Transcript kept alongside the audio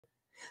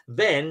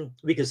then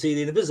we can see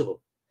the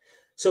invisible.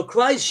 So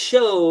Christ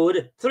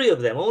showed three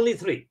of them, only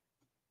three: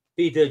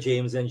 Peter,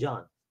 James, and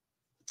John.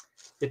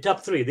 The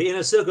top three, the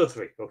inner circle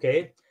three,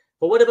 okay?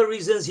 For whatever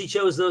reasons he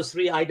chose those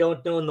three, I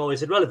don't know, nor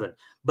is it relevant.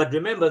 But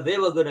remember, they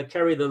were going to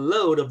carry the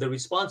load of the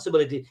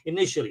responsibility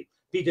initially,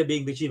 Peter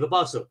being the chief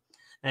apostle.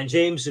 And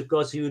James, of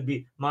course, he would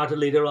be martyred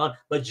later on.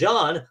 But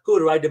John, who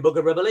would write the book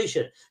of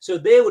Revelation. So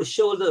they would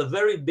shoulder a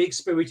very big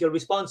spiritual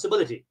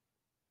responsibility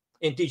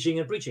in teaching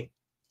and preaching.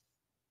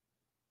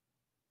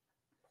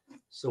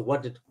 So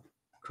what did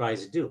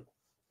Christ do?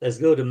 Let's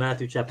go to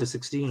Matthew chapter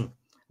 16.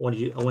 I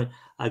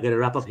got to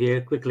wrap up here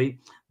quickly,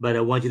 but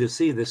I want you to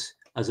see this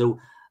as a.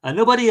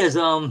 Nobody has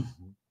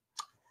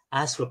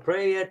asked for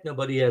prayer yet.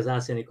 Nobody has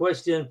asked any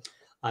question.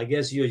 I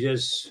guess you're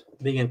just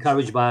being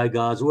encouraged by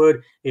God's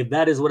word. If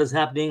that is what is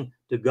happening,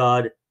 to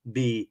God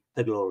be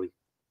the glory.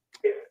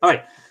 All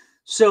right.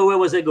 So where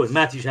was I going?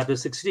 Matthew chapter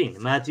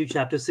 16. Matthew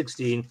chapter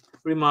 16,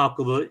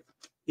 remarkable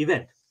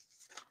event.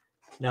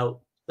 Now,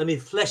 let me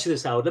flesh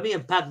this out. Let me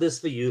unpack this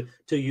for you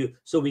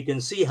so we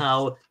can see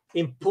how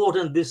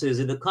important this is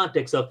in the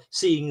context of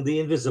seeing the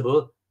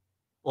invisible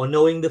or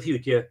knowing the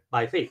future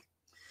by faith.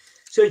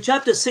 So in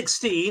chapter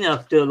 16,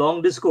 after a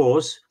long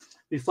discourse,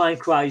 we find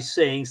Christ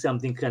saying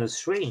something kind of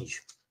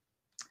strange.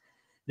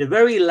 The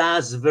very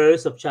last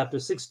verse of chapter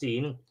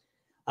 16,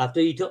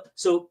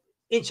 so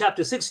in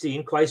chapter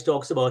 16, Christ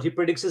talks about, he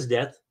predicts his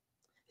death,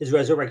 his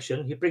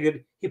resurrection. He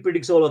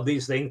predicts all of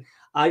these things.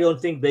 I don't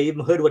think they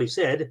even heard what he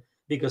said,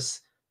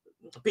 because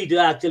Peter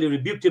actually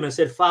rebuked him and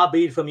said, "Far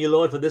be it from you,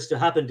 Lord, for this to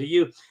happen to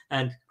you."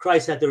 And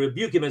Christ had to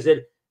rebuke him and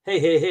said,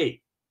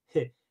 hey,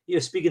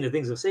 you're speaking the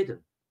things of Satan.